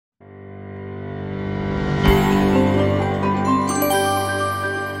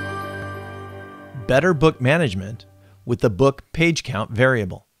better book management with the book page count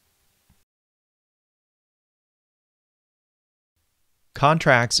variable.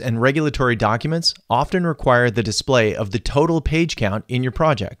 Contracts and regulatory documents often require the display of the total page count in your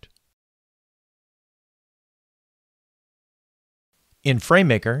project. In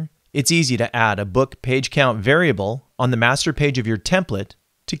FrameMaker, it's easy to add a book page count variable on the master page of your template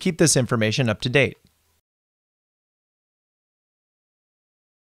to keep this information up to date.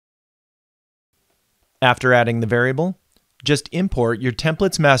 After adding the variable, just import your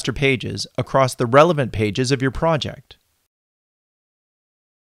template's master pages across the relevant pages of your project.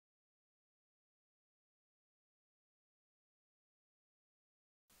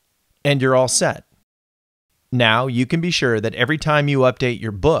 And you're all set. Now you can be sure that every time you update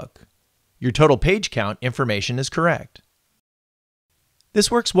your book, your total page count information is correct. This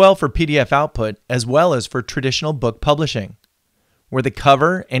works well for PDF output as well as for traditional book publishing, where the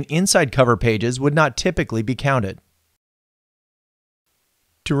cover and inside cover pages would not typically be counted.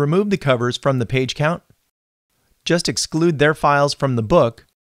 To remove the covers from the page count, just exclude their files from the book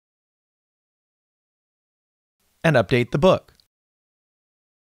and update the book.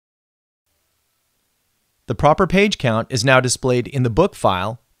 The proper page count is now displayed in the book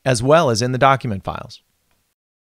file as well as in the document files.